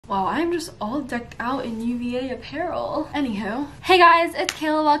Wow, I'm just all decked out in UVA apparel. Anywho. Hey guys, it's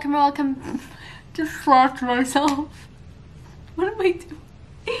Kayla. Welcome. Just slapped myself. What am I doing?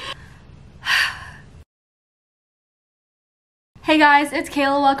 Hey guys, it's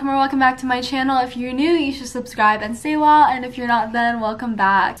Kayla. Welcome back to my channel. If you're new, you should subscribe and stay a while, and if you're not, then welcome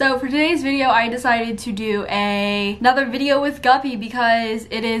back. So for today's video, I decided to do another video with Guppy because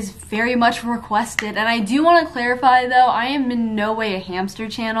it is very much requested. And I do want to clarify though, I am in no way a hamster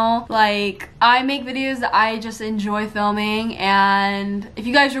channel. Like, I make videos that I just enjoy filming, and if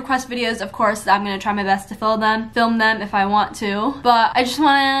you guys request videos, of course, I'm gonna try my best to film them if I want to. But I just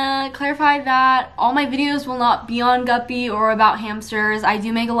want to clarify that all my videos will not be on Guppy or about hamsters. I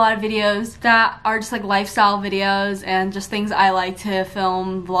do make a lot of videos that are just like lifestyle videos and just things I like to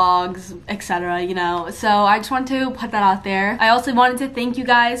film, vlogs, etc, you know. So I just wanted to put that out there. I also wanted to thank you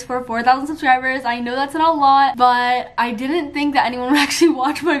guys for 4,000 subscribers. I know that's not a lot, but I didn't think that anyone would actually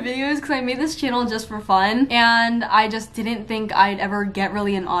watch my videos because I made this channel just for fun, and I just didn't think I'd ever get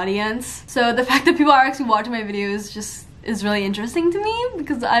really an audience. So the fact that people are actually watching my videos just is really interesting to me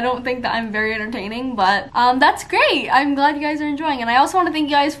because I don't think that I'm very entertaining, but that's great. I'm glad you guys are enjoying, and I also want to thank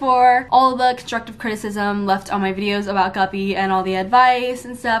you guys for all the constructive criticism left on my videos about Guppy and all the advice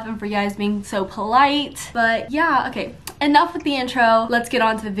and stuff, and for you guys being so polite. But yeah, okay, enough with the intro. Let's get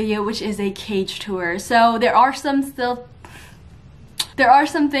on to the video, which is a cage tour. So there are some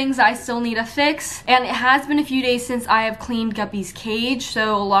things I still need to fix, and it has been a few days since I have cleaned Guppy's cage,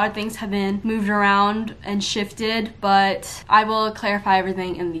 so a lot of things have been moved around and shifted, but I will clarify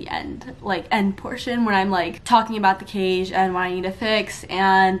everything in the end portion when I'm like talking about the cage and what I need to fix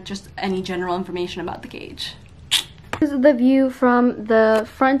and just any general information about the cage. This is the view from the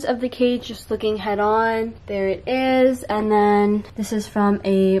front of the cage, just looking head on. There it is, and then this is from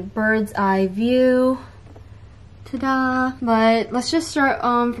a bird's eye view. Ta-da! But let's just start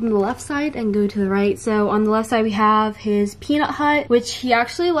from the left side and go to the right. So on the left side we have his peanut hut, which he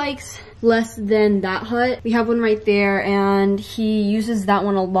actually likes less than that hut. We have one right there, and he uses that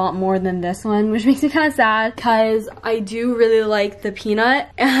one a lot more than this one, which makes me kind of sad because I do really like the peanut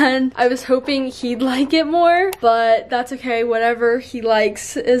and I was hoping he'd like it more, but that's okay. Whatever he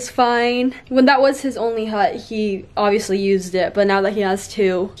likes is fine. When that was his only hut, he obviously used it, but now that he has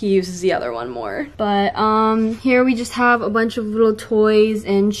two, he uses the other one more. But here we just have a bunch of little toys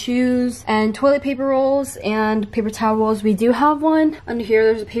and shoes and toilet paper rolls and paper towel rolls. We do have one under here.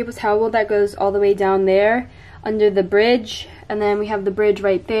 There's a paper towel roll that goes all the way down there under the bridge, and then we have the bridge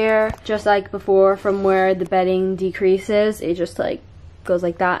right there, just like before, from where the bedding decreases. It just like goes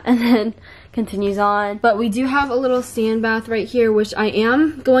like that and then continues on. But we do have a little sand bath right here, which I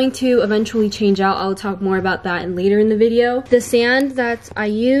am going to eventually change out. I'll talk more about that later in the video. The sand that I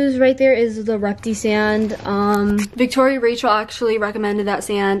use right there is the Repti sand. Victoria Rachel actually recommended that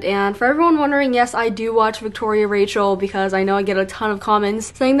sand, and for everyone wondering, yes, I do watch Victoria Rachel because I know I get a ton of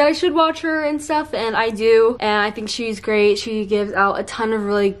comments saying that I should watch her and stuff, and I do, and I think she's great. She gives out a ton of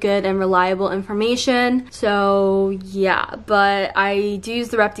really good and reliable information. So yeah, but I do use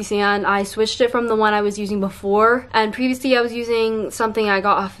the Repti sand. I switched it from the one I was using before, and previously I was using something I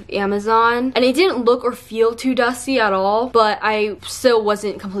got off of Amazon, and it didn't look or feel too dusty at all, but I still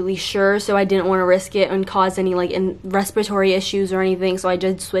wasn't completely sure, so I didn't want to risk it and cause any like respiratory issues or anything, so I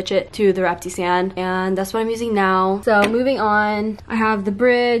did switch it to the Repti sand, and that's what I'm using now. So moving on, I have the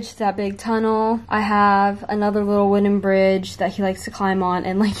bridge, that big tunnel. I have another little wooden bridge that he likes to climb on,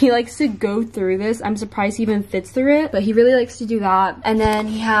 and like he likes to go through this. I'm surprised he even fits through it, but he really likes to do that. And then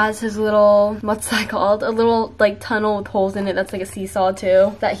he has his little, what's that called? A little like tunnel with holes in it that's like a seesaw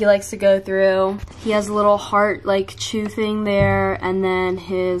too, that he likes to go through. He has a little heart like chew thing there, and then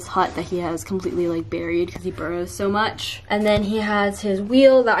his hut that he has completely like buried because he burrows so much. And then he has his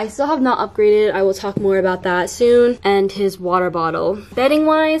wheel that I still have not upgraded. I will talk more about that soon. And his water bottle. Bedding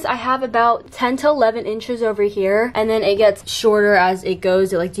wise, I have about 10 to 11 inches over here, and then it gets shorter as it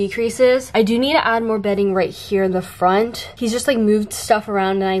goes. It like decreases. I do need to add more bedding right here in the front. He's just like moved stuff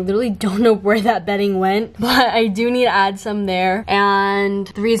around, and I literally don't know where that bedding went, but I do need to add some there. And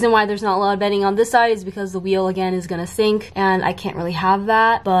the reason why there's not a lot of bedding on this side is because the wheel again is gonna sink, and I can't really have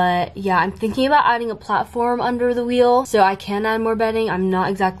that. But yeah, I'm thinking about adding a platform under the wheel so I can add more bedding. I'm not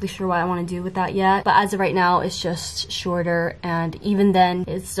exactly sure what I want to do with that yet, but as of right now it's just shorter, and even then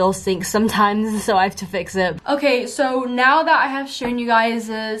it still sinks sometimes, so I have to fix it. Okay, so now that I have shown you guys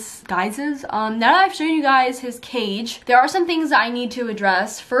his cage, there are some things that I need to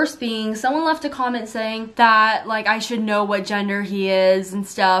address. First being things. Someone left a comment saying that like I should know what gender he is and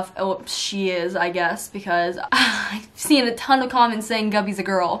stuff. Oh, she is, I guess, because I've seen a ton of comments saying Guppy's a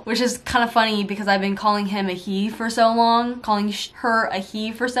girl, which is kind of funny because I've been calling him a he for so long, calling her a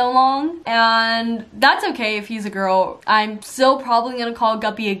he for so long, and that's okay if he's a girl. I'm still probably gonna call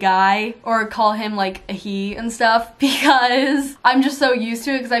Guppy a guy or call him like a he and stuff because I'm just so used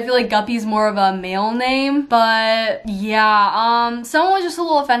to it because I feel like Guppy's more of a male name. But yeah, someone was just a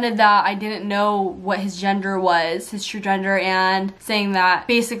little offended that I didn't know what his gender was, his true gender, and saying that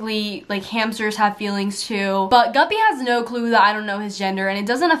basically like hamsters have feelings too. But Guppy has no clue that I don't know his gender, and it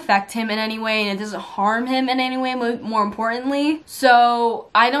doesn't affect him in any way, and it doesn't harm him in any way, more importantly. So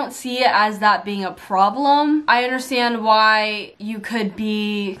I don't see it as that being a problem. I understand why you could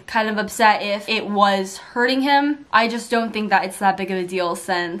be kind of upset if it was hurting him. I just don't think that it's that big of a deal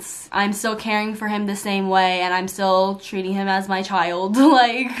since I'm still caring for him the same way and I'm still treating him as my child.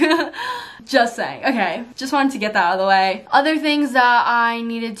 Like, just saying. Okay, just wanted to get that out of the way. Other things that I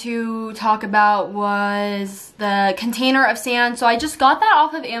needed to talk about was the container of sand. So I just got that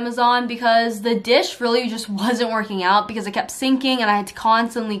off of Amazon because the dish really just wasn't working out because it kept sinking and I had to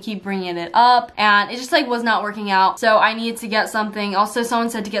constantly keep bringing it up and it just like was not working out. So I needed to get something. Also, someone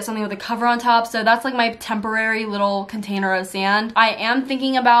said to get something with a cover on top. So that's like my temporary little container of sand. I am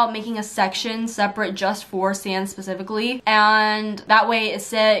thinking about making a section separate just for sand specifically, and that way it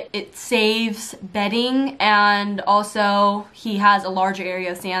saves bedding, and also he has a larger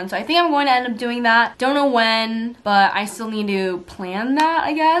area of sand. So I think I'm going to end up doing that. Don't know when, but I still need to plan that,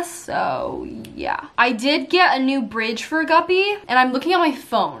 I guess. So yeah. I did get a new bridge for Guppy, and I'm looking at my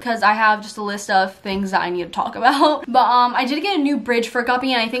phone because I have just a list of things that I need to talk about. But I did get a new bridge for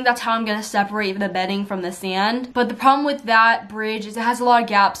Guppy, and I think that's how I'm gonna separate the bedding from the sand. But the problem with that bridge is it has a lot of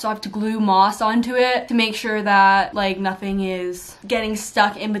gaps, so I have to glue moss onto it to make sure that like nothing is getting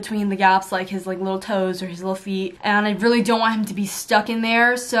stuck in between the gaps, like his like little toes or his little feet. And I really don't want him to be stuck in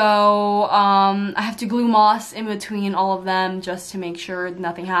there, so I have to glue moss in between all of them just to make sure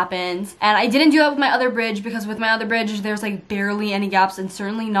nothing happens. And I didn't do that with my other bridge because with my other bridge there's like barely any gaps and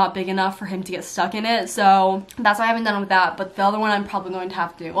certainly not big enough for him to get stuck in it. So that's why I haven't done it with that. But the other one I'm probably going to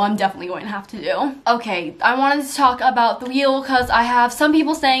have to do. Well, I'm definitely going to have to do. Okay, I wanted to talk about the wheel because I have some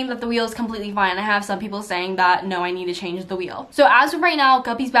people saying that the wheel is completely fine. I have some people saying that no, I need to change the wheel. So as of right now,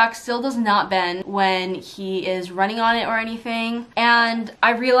 Guppy's back still does not bend when he is running on it or anything. And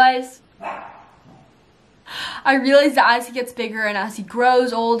I realized that as he gets bigger and as he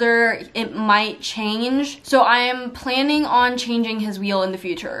grows older, it might change. So I am planning on changing his wheel in the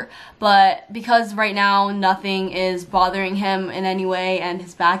future. But because right now nothing is bothering him in any way and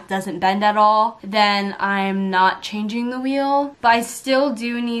his back doesn't bend at all, then I'm not changing the wheel. But I still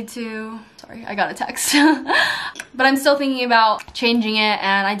do need to... Sorry, I got a text. But I'm still thinking about changing it,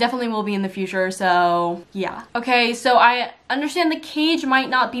 and I definitely will be in the future, so yeah. Okay, so I understand the cage might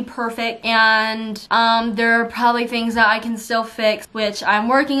not be perfect, and there are probably things that I can still fix, which I'm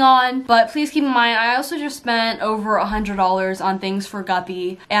working on. But please keep in mind, I also just spent over $100 on things for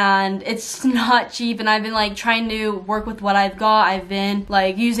Guppy, and it's not cheap, and I've been like trying to work with what I've got. I've been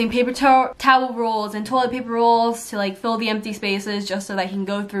like using paper towel rolls and toilet paper rolls to like fill the empty spaces just so that he can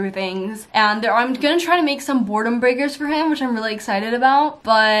go through things. And I'm gonna try to make some boredom breakers for him, which I'm really excited about.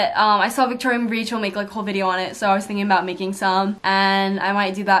 But I saw Victoria and Rachel make like a whole video on it, so I was thinking about making some, and I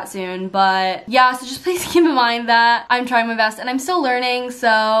might do that soon. But yeah, so just please keep in mind that I'm trying my best and I'm still learning,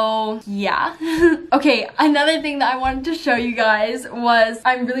 so yeah. Okay, another thing that I wanted to show you guys was,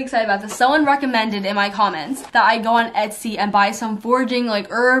 I'm really excited about this. Someone recommended in my comments that I go on Etsy and buy some foraging like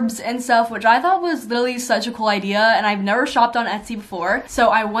herbs and stuff, which I thought was literally such a cool idea, and I've never shopped on Etsy before. So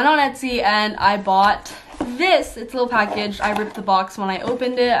I went on Etsy and I bought this. It's a little package. I ripped the box when I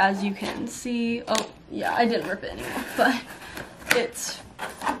opened it, as you can see. Oh yeah, I didn't rip it anymore, but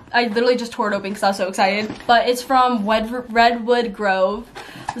I literally just tore it open because I was so excited. But it's from Redwood Grove.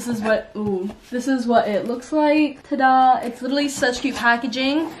 This is what it looks like. Ta-da! It's literally such cute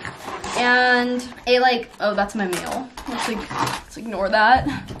packaging, and it like, oh, that's my mail. Let's ignore that.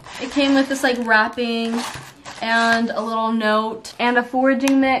 It came with this like wrapping and a little note and a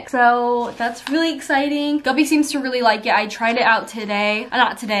foraging mix, so that's really exciting. Guppy seems to really like it. I tried it out today,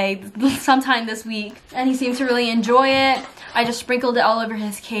 not today, sometime this week, and he seems to really enjoy it. I just sprinkled it all over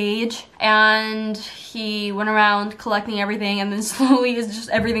his cage, and he went around collecting everything, and then slowly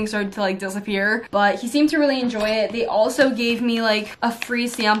everything started to like disappear. But he seemed to really enjoy it. They also gave me like a free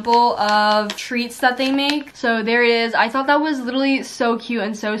sample of treats that they make. So there it is. I thought that was literally so cute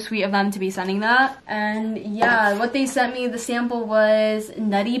and so sweet of them to be sending that. And yeah, yeah, what they sent me, the sample was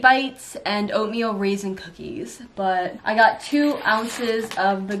Nutty Bites and oatmeal raisin cookies. But I got 2 ounces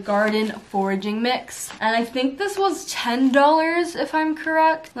of the garden foraging mix. And I think this was $10 if I'm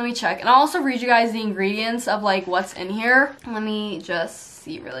correct. Let me check. And I'll also read you guys the ingredients of like what's in here. Let me just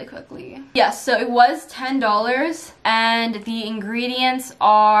see really quickly. Yes, so it was $10 and the ingredients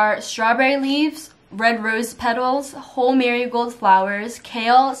are strawberry leaves, red rose petals, whole marigold flowers,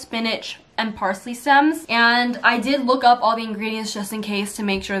 kale, spinach, and parsley stems. And I did look up all the ingredients just in case to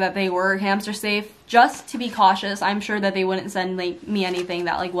make sure that they were hamster safe, just to be cautious. I'm sure that they wouldn't send like me anything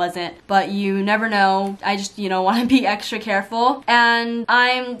that like wasn't, but you never know. I just, you know, want to be extra careful. And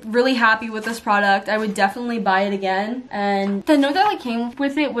I'm really happy with this product. I would definitely buy it again. And the note that like came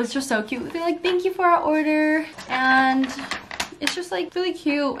with it was just so cute. They're like, thank you for our order. And it's just like really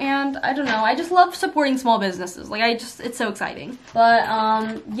cute, and I don't know, I just love supporting small businesses. Like it's so exciting. But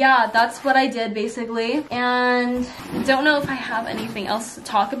yeah, that's what I did basically. And I don't know if I have anything else to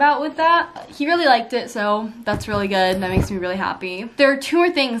talk about with that. He really liked it, so that's really good. That makes me really happy. There are 2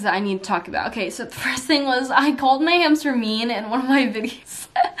 more things that I need to talk about. Okay, so the first thing was I called my hamster mean in one of my videos.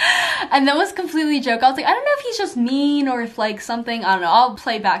 And that was completely a joke. I was like, I don't know if he's just mean or if like something, I don't know, I'll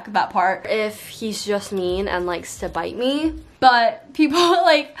play back that part. If he's just mean and likes to bite me. But people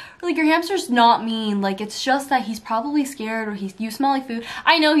like your hamster's not mean. Like, it's just that he's probably scared or you smell like food.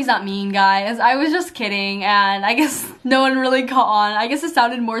 I know he's not mean, guys. I was just kidding, and I guess no one really caught on. I guess it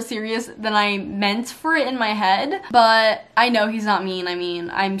sounded more serious than I meant for it in my head. But I know he's not mean. I mean,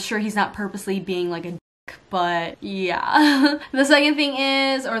 I'm sure he's not purposely being like a but yeah. The second thing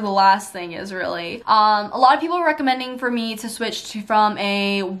is, or the last thing is really, a lot of people are recommending for me to switch from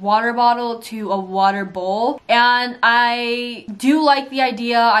a water bottle to a water bowl, and I do like the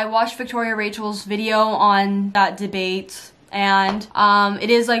idea. I watched Victoria Rachel's video on that debate, and it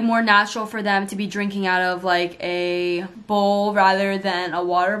is like more natural for them to be drinking out of like a bowl rather than a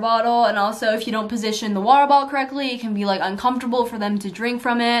water bottle. And also, if you don't position the water bottle correctly, it can be like uncomfortable for them to drink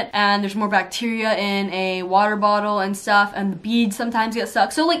from it, and there's more bacteria in a water bottle and stuff, and the beads sometimes get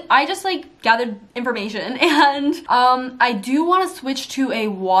stuck. So like I just like gathered information, and I do want to switch to a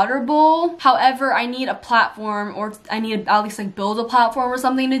water bowl. However, I need a platform, or I need to at least like build a platform or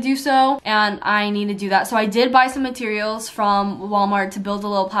something to do so, and I need to do that. So I did buy some materials from Walmart to build a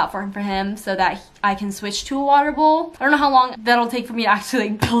little platform for him so that I can switch to a water bowl. I don't know how long that'll take for me to actually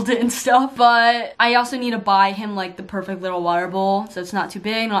like build it and stuff, but I also need to buy him like the perfect little water bowl so it's not too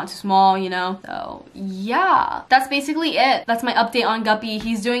big, not too small, you know? So yeah, that's basically it. That's my update on Guppy.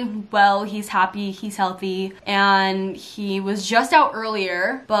 He's doing well, he's happy, he's healthy, and he was just out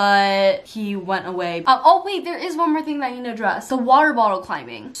earlier, but he went away. Oh wait, there is one more thing that I need to address. The water bottle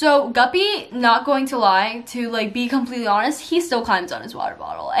climbing. So Guppy, not going to lie, to like be completely honest, he still climbs on his water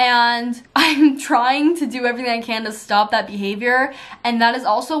bottle, and I'm trying to do everything I can to stop that behavior. And that is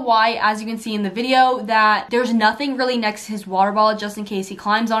also why, as you can see in the video, that there's nothing really next to his water bottle just in case he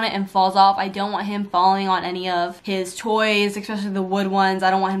climbs on it and falls off. I don't want him falling on any of his toys, especially the wood ones. I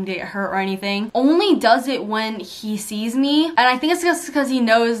don't want him to get hurt or anything. Only does it when he sees me, and I think it's just because he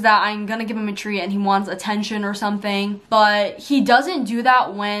knows that I'm gonna give him a treat and he wants attention or something. But he doesn't do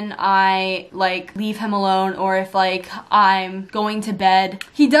that when I like leave him alone, or if like I'm going to bed.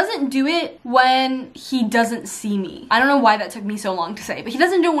 He doesn't do it when he doesn't see me. I don't know why that took me so long to say, but he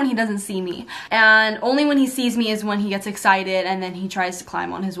doesn't do it when he doesn't see me. And only when he sees me is when he gets excited, and then he tries to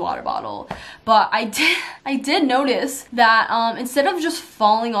climb on his water bottle. But I did notice that instead of just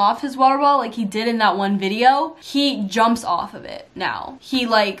falling off his water bottle like he did in that one video, he jumps off of it now. He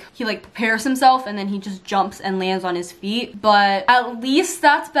prepares himself, and then he just jumps and lands on his feet. But at least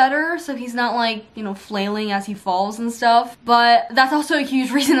that's better, so he's not like, you know, flailing as he falls and stuff. But that's also a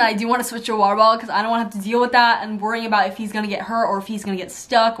huge reason that I do want to switch to a water bottle, because I don't want to have to deal with that and worrying about if he's gonna get hurt or if he's gonna get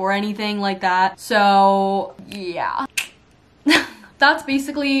stuck or anything like that. So yeah. That's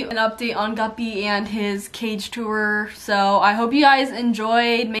basically an update on Guppy and his cage tour. So I hope you guys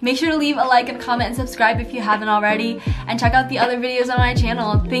enjoyed. Make sure to leave a like and a comment and subscribe if you haven't already, and check out the other videos on my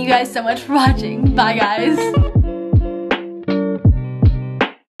channel. Thank you guys so much for watching. Bye guys.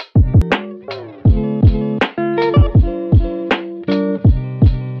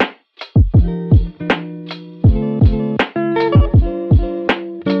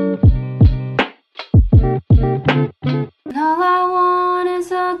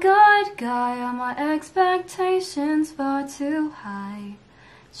 Expectations far too high.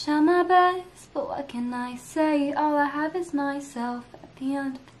 Try my best, but what can I say? All I have is myself at the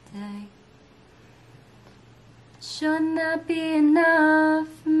end of the day. Shouldn't that be enough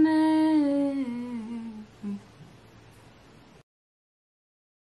for me?